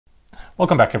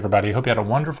Welcome back, everybody. Hope you had a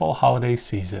wonderful holiday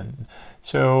season.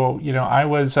 So, I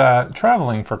was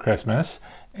traveling for Christmas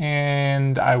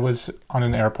and I was on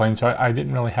an airplane, so I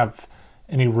didn't really have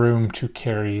any room to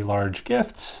carry large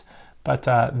gifts. But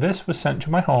this was sent to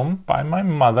my home by my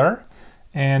mother,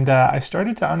 and I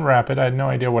started to unwrap it. I had no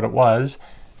idea what it was.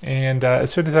 And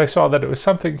as soon as I saw that it was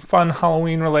something fun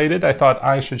Halloween related, I thought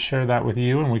I should share that with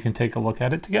you and we can take a look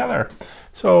at it together.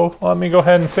 So let me go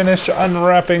ahead and finish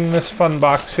unwrapping this fun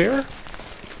box here.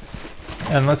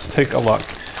 And let's take a look.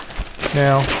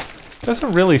 Now, it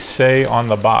doesn't really say on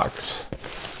the box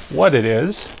what it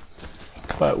is,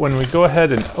 but when we go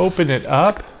ahead and open it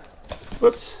up,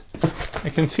 whoops, I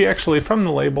can see actually from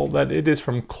the label that it is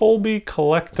from Colby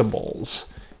Collectibles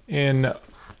in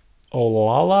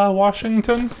Olalla,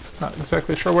 Washington. Not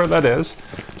exactly sure where that is,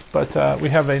 but we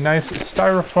have a nice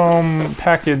styrofoam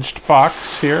packaged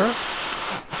box here.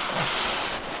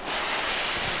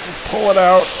 Pull it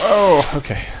out. Oh,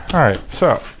 okay. All right,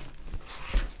 so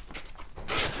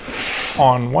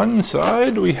on one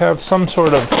side we have some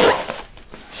sort of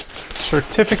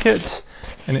certificate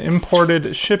and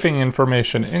imported shipping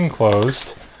information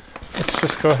enclosed. Let's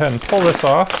just go ahead and pull this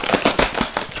off.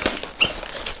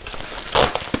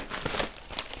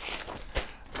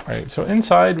 Right, so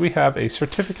inside we have a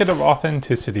certificate of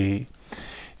authenticity.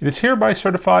 It is hereby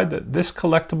certified that this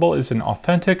collectible is an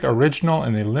authentic, original,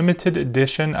 and a limited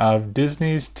edition of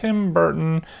Disney's Tim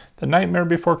Burton The Nightmare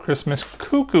Before Christmas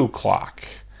Cuckoo Clock.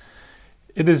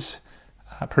 It is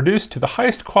produced to the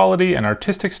highest quality and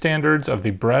artistic standards of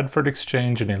the Bradford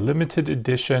Exchange in a limited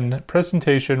edition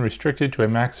presentation restricted to a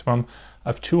maximum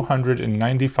of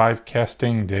 295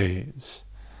 casting days.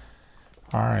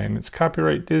 All right, and it's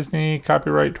copyright Disney,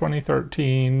 copyright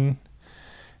 2013.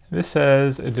 This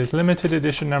says it is limited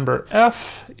edition number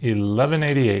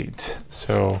F1188.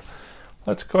 So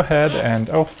let's go ahead and,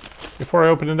 before I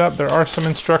open it up, there are some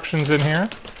instructions in here.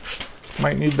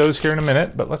 Might need those here in a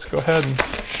minute, but let's go ahead and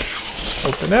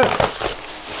open it.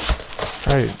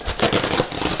 All right.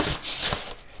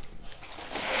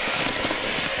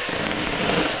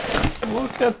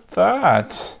 Look at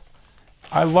that.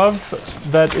 I love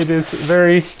that it is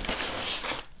very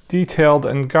detailed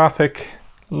and gothic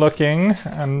looking,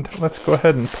 and let's go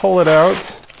ahead and pull it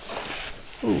out.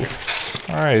 Ooh.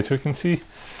 All right, we can see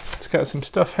it's got some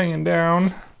stuff hanging down.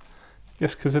 I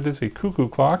guess because it is a cuckoo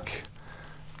clock.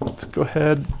 Let's go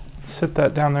ahead and sit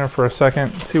that down there for a second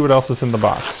and see what else is in the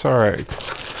box. All right,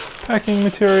 packing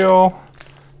material,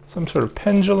 some sort of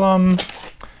pendulum,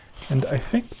 and I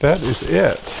think that is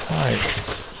it. All right.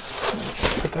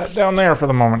 Put that down there for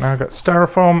the moment. Now I've got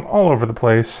styrofoam all over the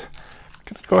place. I'm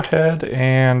gonna go ahead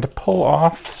and pull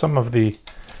off some of the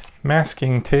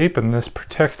masking tape and this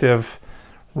protective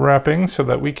wrapping so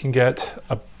that we can get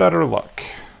a better look.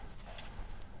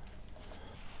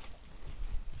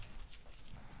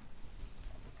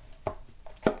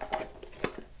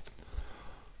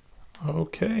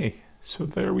 Okay, so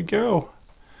there we go.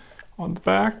 On the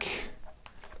back,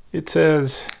 it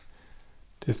says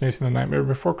Disney's The Nightmare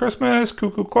Before Christmas,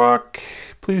 Cuckoo Clock.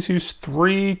 Please use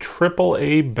 3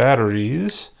 AAA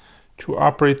batteries to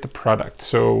operate the product.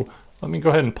 So let me go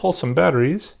ahead and pull some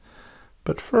batteries.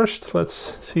 But first,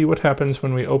 let's see what happens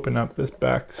when we open up this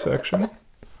back section.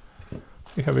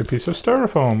 We have a piece of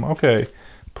styrofoam. Okay,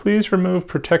 please remove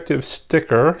protective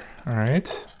sticker. All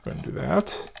right, I'm going to do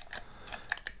that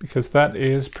because that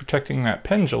is protecting that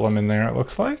pendulum in there, it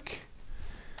looks like.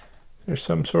 There's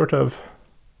some sort of,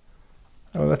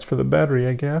 oh, that's for the battery,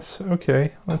 I guess.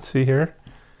 Okay, let's see here.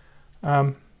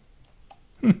 I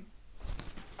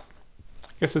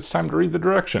guess it's time to read the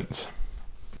directions.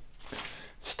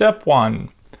 Step 1.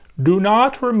 Do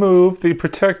not remove the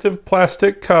protective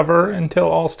plastic cover until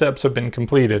all steps have been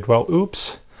completed. Well,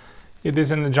 oops. It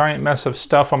is in the giant mess of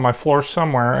stuff on my floor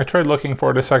somewhere. I tried looking for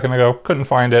it a second ago, couldn't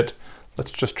find it.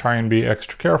 Let's just try and be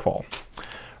extra careful.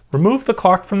 Remove the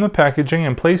clock from the packaging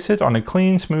and place it on a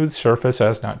clean, smooth surface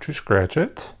as not to scratch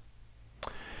it.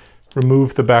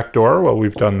 Remove the back door. Well,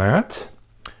 we've done that.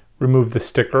 Remove the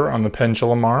sticker on the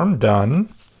pendulum arm.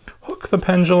 Done. Hook the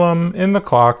pendulum in the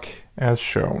clock as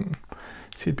shown.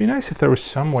 See, it'd be nice if there was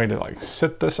some way to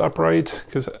sit this upright,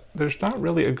 because there's not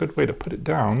really a good way to put it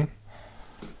down.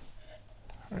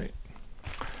 All right.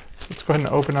 So let's go ahead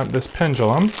and open up this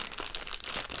pendulum.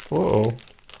 Whoa.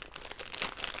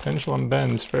 Pendulum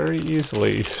bends very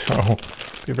easily, so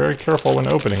be very careful when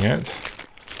opening it.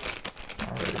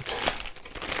 All right.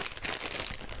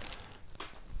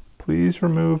 Please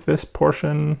remove this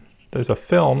portion. There's a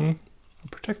film, a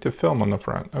protective film on the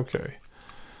front. Okay.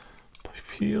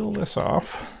 Peel this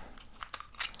off.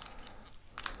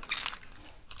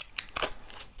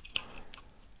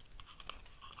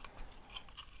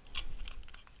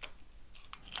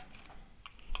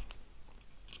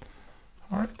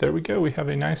 there we go. We have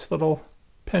a nice little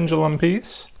pendulum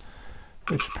piece,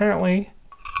 which apparently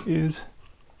is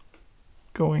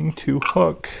going to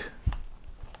hook.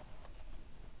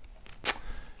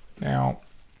 Now,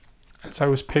 as I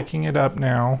was picking it up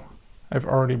now, I've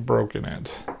already broken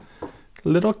it.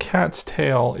 Little cat's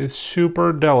tail is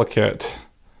super delicate,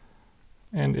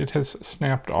 and it has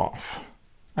snapped off.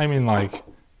 I mean, like,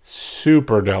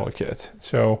 super delicate.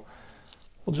 So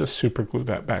we'll just super glue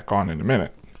that back on in a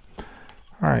minute.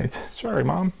 All right, sorry,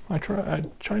 Mom. I'm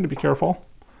trying to be careful,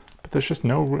 but there's just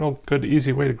no real good,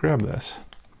 easy way to grab this.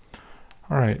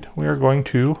 All right, we are going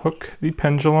to hook the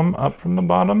pendulum up from the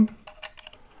bottom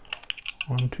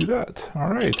onto that. All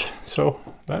right, so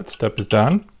that step is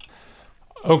done.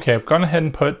 Okay, I've gone ahead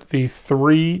and put the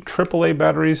 3 AAA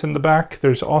batteries in the back.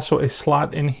 There's also a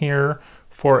slot in here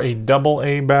for a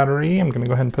AA battery. I'm gonna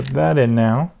go ahead and put that in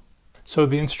now. So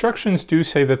the instructions do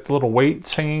say that the little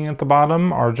weights hanging at the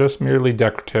bottom are just merely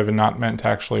decorative and not meant to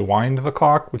actually wind the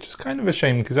clock, which is kind of a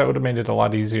shame because that would have made it a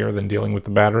lot easier than dealing with the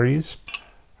batteries.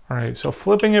 All right, so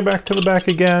flipping it back to the back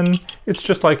again, it's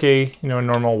just like a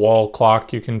normal wall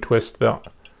clock. You can twist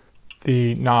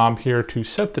the knob here to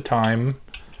set the time,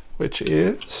 which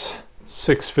is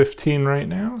 6:15 right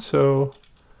now. So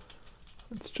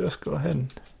let's just go ahead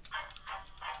and...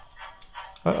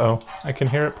 Uh-oh, I can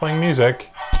hear it playing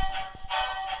music.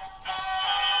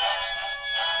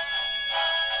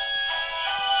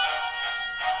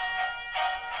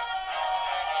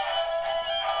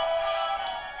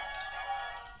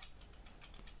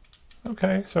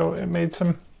 Okay, so it made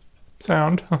some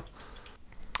sound. All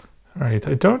right,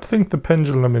 I don't think the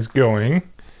pendulum is going.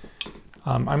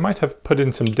 I might have put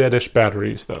in some deadish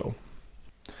batteries though.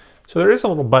 So there is a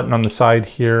little button on the side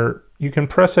here. You can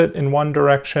press it in one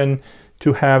direction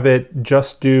to have it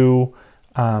just do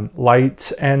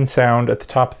lights and sound at the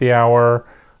top of the hour,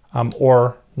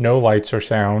 or no lights or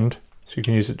sound. So you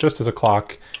can use it just as a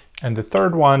clock. And the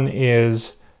third one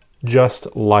is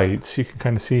just lights. You can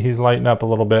kind of see he's lighting up a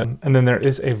little bit. And then there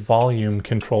is a volume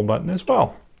control button as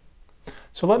well.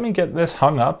 So let me get this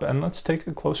hung up and let's take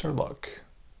a closer look.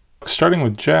 Starting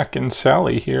with Jack and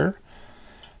Sally here.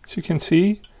 As you can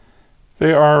see,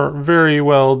 they are very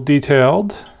well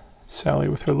detailed. Sally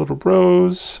with her little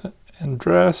rose and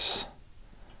dress.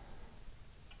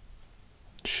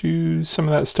 Shoes, some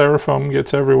of that styrofoam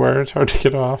gets everywhere. It's hard to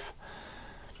get off.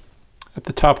 At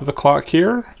the top of the clock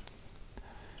here,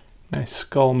 nice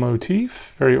skull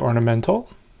motif, very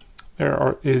ornamental.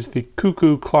 There is the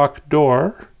Cuckoo clock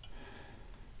door.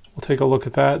 We'll take a look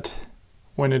at that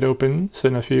when it opens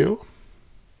in a few.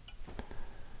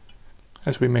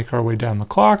 As we make our way down the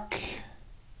clock,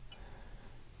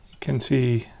 you can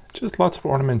see just lots of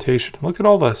ornamentation. Look at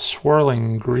all the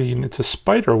swirling green. It's a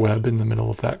spider web in the middle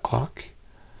of that clock,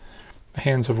 the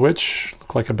hands of which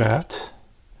look like a bat.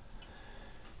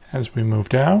 As we move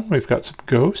down, we've got some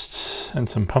ghosts and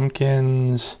some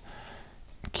pumpkins.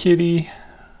 Kitty,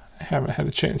 I haven't had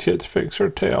a chance yet to fix her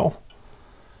tail.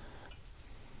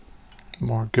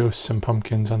 More ghosts and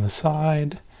pumpkins on the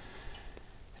side.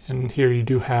 And here you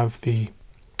do have the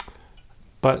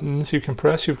buttons you can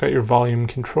press. You've got your volume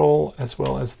control as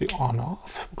well as the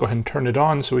on-off. Go ahead and turn it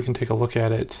on so we can take a look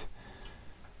at it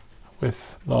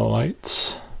with the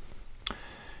lights.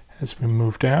 As we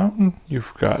move down,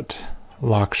 you've got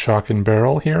lock, shock, and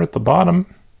barrel here at the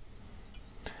bottom.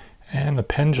 And the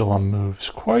pendulum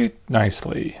moves quite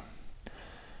nicely.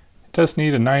 It does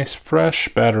need a nice fresh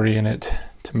battery in it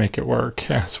to make it work,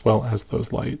 as well as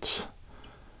those lights.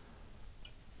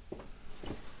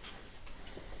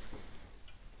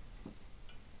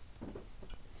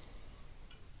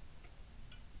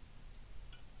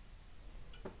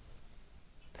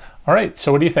 All right,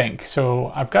 so what do you think?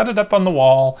 So I've got it up on the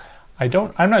wall.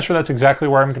 I'm not sure that's exactly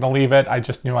where I'm going to leave it. I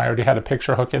just knew I already had a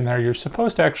picture hook in there. You're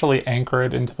supposed to actually anchor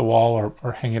it into the wall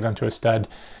or hang it onto a stud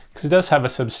because it does have a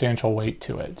substantial weight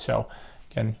to it. So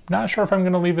again, not sure if I'm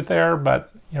going to leave it there,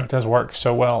 but it does work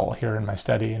so well here in my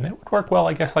study, and it would work well,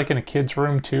 I guess, like in a kid's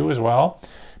room too as well,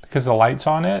 because the lights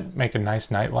on it make a nice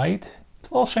night light. It's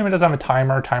a little shame it doesn't have a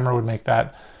timer. Timer would make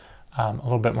that a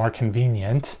little bit more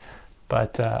convenient.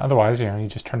 But otherwise, you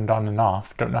just turn it on and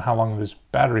off. Don't know how long those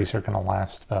batteries are going to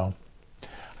last, though.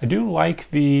 I do like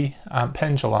the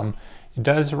pendulum. It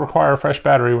does require a fresh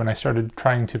battery. When I started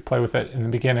trying to play with it in the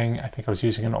beginning, I think I was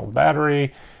using an old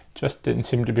battery. Just didn't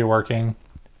seem to be working.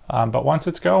 But once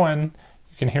it's going,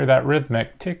 you can hear that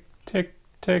rhythmic tick, tick,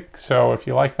 tick. So if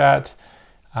you like that,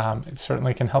 it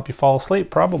certainly can help you fall asleep,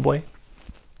 probably.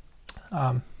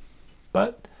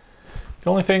 But the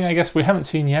only thing I guess we haven't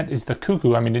seen yet is the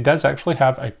cuckoo. I mean, it does actually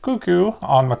have a cuckoo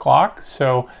on the clock,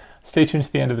 so stay tuned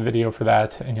to the end of the video for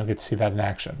that and you'll get to see that in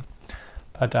action.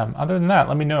 But other than that,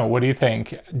 let me know. What do you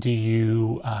think? Did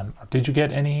you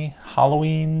get any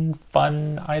Halloween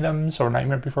fun items or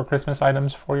Nightmare Before Christmas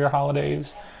items for your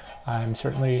holidays? I'm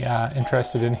certainly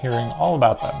interested in hearing all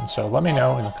about them. So let me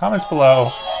know in the comments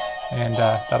below, and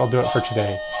that'll do it for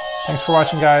today. Thanks for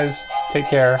watching, guys. Take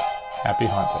care. Happy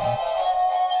haunting.